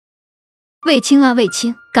卫青啊卫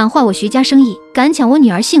青，敢坏我徐家生意，敢抢我女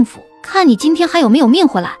儿幸福，看你今天还有没有命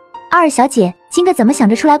回来。二小姐，今个怎么想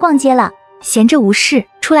着出来逛街了？闲着无事，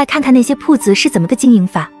出来看看那些铺子是怎么个经营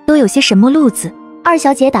法，都有些什么路子。二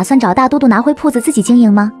小姐打算找大都督拿回铺子自己经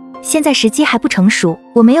营吗？现在时机还不成熟，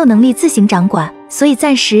我没有能力自行掌管，所以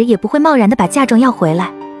暂时也不会贸然的把嫁妆要回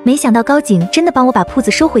来。没想到高景真的帮我把铺子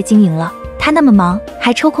收回经营了，他那么忙，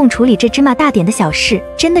还抽空处理这芝麻大点的小事，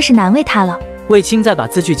真的是难为他了。卫青在把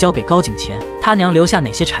字据交给高景前，他娘留下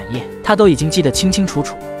哪些产业，他都已经记得清清楚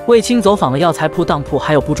楚。卫青走访了药材铺、当铺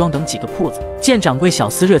还有布庄等几个铺子，见掌柜小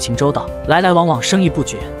厮热情周到，来来往往生意不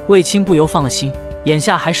绝，卫青不由放了心。眼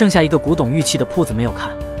下还剩下一个古董玉器的铺子没有看。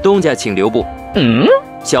东家请留步。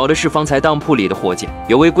小的是方才当铺里的伙计，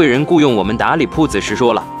有位贵人雇佣我们打理铺子时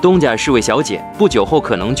说了，东家是位小姐，不久后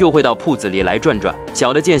可能就会到铺子里来转转。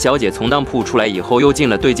小的见小姐从当铺出来以后，又进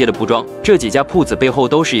了对街的布庄，这几家铺子背后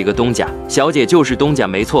都是一个东家，小姐就是东家，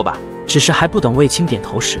没错吧？只是还不等卫青点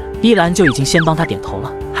头时，依兰就已经先帮他点头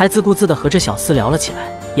了，还自顾自地和这小厮聊了起来。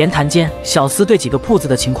言谈间，小厮对几个铺子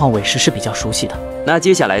的情况委实是比较熟悉的。那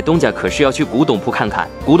接下来东家可是要去古董铺看看，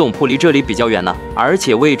古董铺离这里比较远呢，而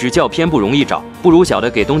且位置较偏，不容易找，不如小的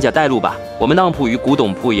给东家带路吧。我们当铺与古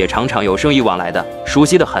董铺也常常有生意往来的，熟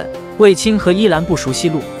悉的很。卫青和依兰不熟悉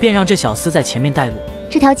路，便让这小厮在前面带路。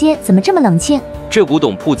这条街怎么这么冷清？这古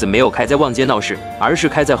董铺子没有开在旺街闹市，而是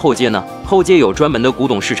开在后街呢。后街有专门的古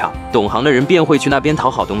董市场，懂行的人便会去那边淘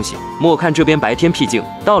好东西。莫看这边白天僻静，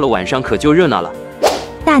到了晚上可就热闹了。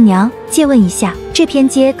大娘，借问一下，这片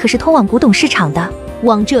街可是通往古董市场的？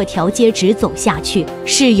往这条街直走下去，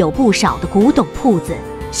是有不少的古董铺子。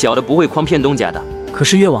小的不会诓骗东家的。可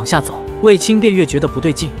是越往下走，卫青便越觉得不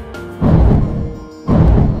对劲。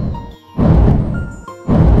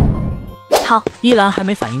跑！依兰还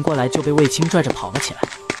没反应过来，就被卫青拽着跑了起来。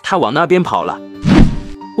他往那边跑了。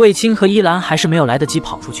卫青和依兰还是没有来得及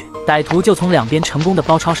跑出去，歹徒就从两边成功的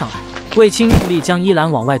包抄上来。卫青用力将依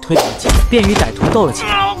兰往外推了一截，便与歹徒斗了起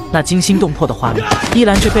来。那惊心动魄的画面，依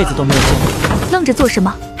兰这辈子都没有见过。愣着做什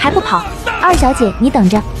么？还不跑！二小姐，你等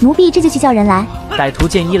着，奴婢这就去叫人来。歹徒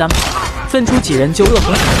见依兰跑，分出几人就恶狠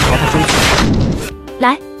狠地朝他追去。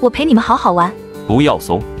来，我陪你们好好玩。不要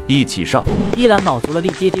怂，一起上！依兰卯足了力，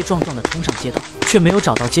跌跌撞撞地冲上街道，却没有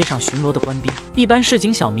找到街上巡逻的官兵。一般市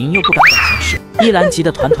井小民又不敢管闲事，依兰急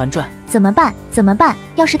得团团转。怎么办？怎么办？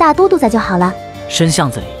要是大都督在就好了。深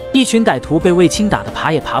巷子里，一群歹徒被卫青打得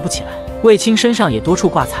爬也爬不起来。卫青身上也多处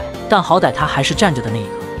挂彩，但好歹他还是站着的那一个。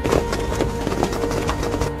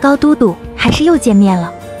高都督，还是又见面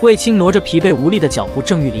了。卫青挪着疲惫无力的脚步，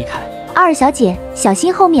正欲离开。二小姐，小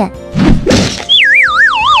心后面。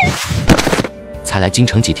才来京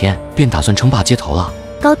城几天，便打算称霸街头了。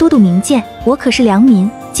高都督明鉴，我可是良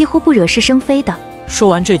民，几乎不惹是生非的。说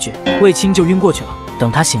完这句，卫青就晕过去了。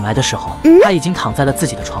等他醒来的时候，他已经躺在了自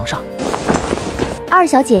己的床上。二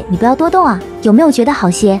小姐，你不要多动啊，有没有觉得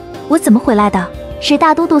好些？我怎么回来的？是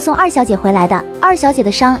大都督送二小姐回来的。二小姐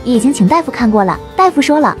的伤也已经请大夫看过了，大夫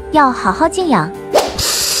说了要好好静养。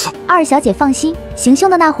二小姐放心，行凶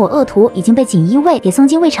的那伙恶徒已经被锦衣卫给送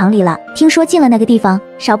进卫场里了。听说进了那个地方，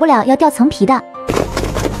少不了要掉层皮的。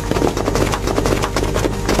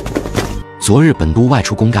昨日本督外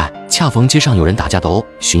出公干，恰逢街上有人打架斗殴，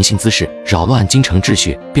寻衅滋事，扰乱京城秩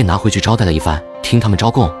序，便拿回去招待了一番。听他们招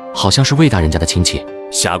供，好像是魏大人家的亲戚。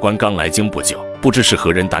下官刚来京不久，不知是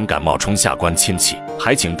何人胆敢冒充下官亲戚，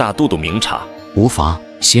还请大都督明察。无妨，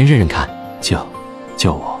先认认看。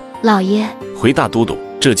救我！老爷，回大都督，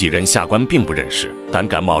这几人下官并不认识，胆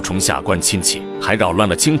敢冒充下官亲戚，还扰乱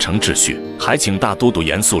了京城秩序，还请大都督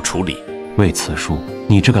严肃处理。为此书，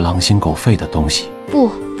你这个狼心狗肺的东西！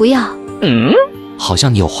不要。好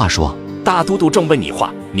像你有话说。大都督正问你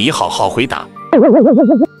话，你好好回答。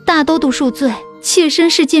大都督恕罪，妾身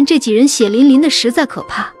是见这几人血淋淋的，实在可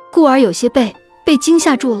怕，故而有些被惊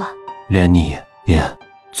吓住了。连你也……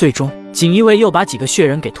最终，锦衣卫又把几个血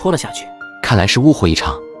人给拖了下去。看来是误会一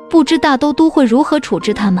场，不知大都督会如何处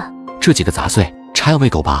置他们？这几个杂碎，差要喂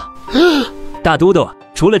狗吧？大都督，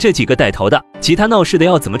除了这几个带头的，其他闹事的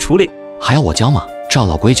要怎么处理？还要我教吗？照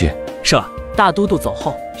老规矩。是。大都督走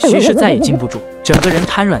后，徐氏再也禁不住，整个人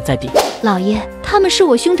瘫软在地。老爷，他们是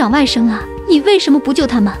我兄长外甥啊，你为什么不救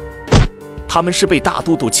他们？他们是被大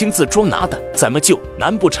都督亲自捉拿的，怎么救？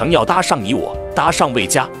难不成要搭上你我，搭上魏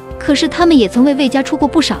家？可是他们也曾为魏家出过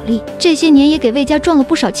不少力，这些年也给魏家赚了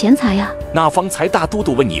不少钱财呀。那方才大都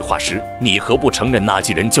督问你话时，你何不承认那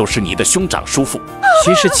几人就是你的兄长叔父？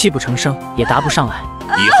徐氏泣不成声，也答不上来。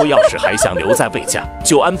以后要是还想留在魏家，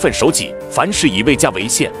就安分守己，凡事以魏家为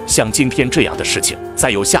先。像今天这样的事情，再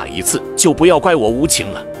有下一次，就不要怪我无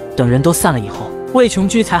情了。等人都散了以后，魏琼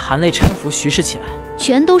居才含泪搀扶徐氏起来，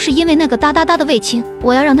全都是因为那个哒哒哒的卫青，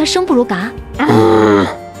我要让他生不如嘎。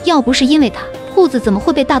要不是因为他，铺子怎么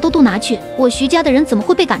会被大都督拿去？我徐家的人怎么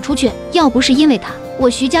会被赶出去？要不是因为他，我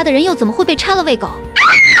徐家的人又怎么会被拆了喂狗？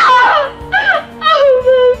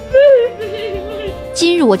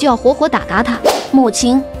今日我就要活活打嘎他！母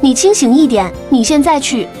亲，你清醒一点，你现在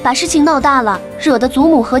去把事情闹大了，惹得祖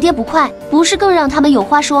母和爹不快，不是更让他们有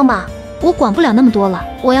话说吗？我管不了那么多了，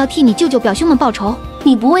我要替你舅舅表兄们报仇。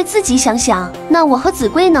你不为自己想想，那我和子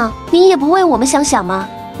贵呢？你也不为我们想想吗？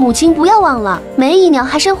母亲不要忘了，梅姨娘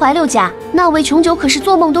还身怀6甲，那位穷九可是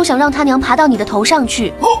做梦都想让他娘爬到你的头上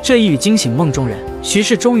去。这一语惊醒梦中人，徐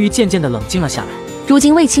氏终于渐渐地冷静了下来。如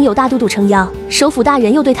今卫青有大都督撑腰，首府大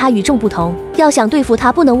人又对他与众不同，要想对付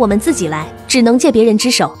他，不能我们自己来，只能借别人之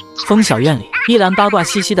手。风小院里，依兰八卦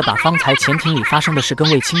兮兮地把方才潜艇里发生的事跟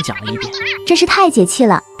卫青讲了一遍。真是太解气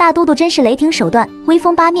了，大都督真是雷霆手段，威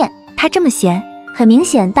风八面。他这么闲，很明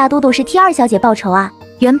显大都督是替二小姐报仇啊。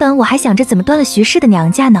原本我还想着怎么端了徐氏的娘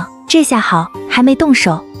家呢，这下好，还没动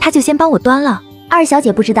手，他就先帮我端了。二小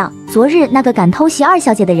姐不知道，昨日那个敢偷袭二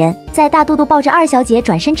小姐的人，在大都督抱着二小姐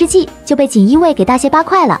转身之际，就被锦衣卫给大卸8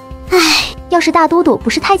块了。唉，要是大都督不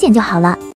是太监就好了。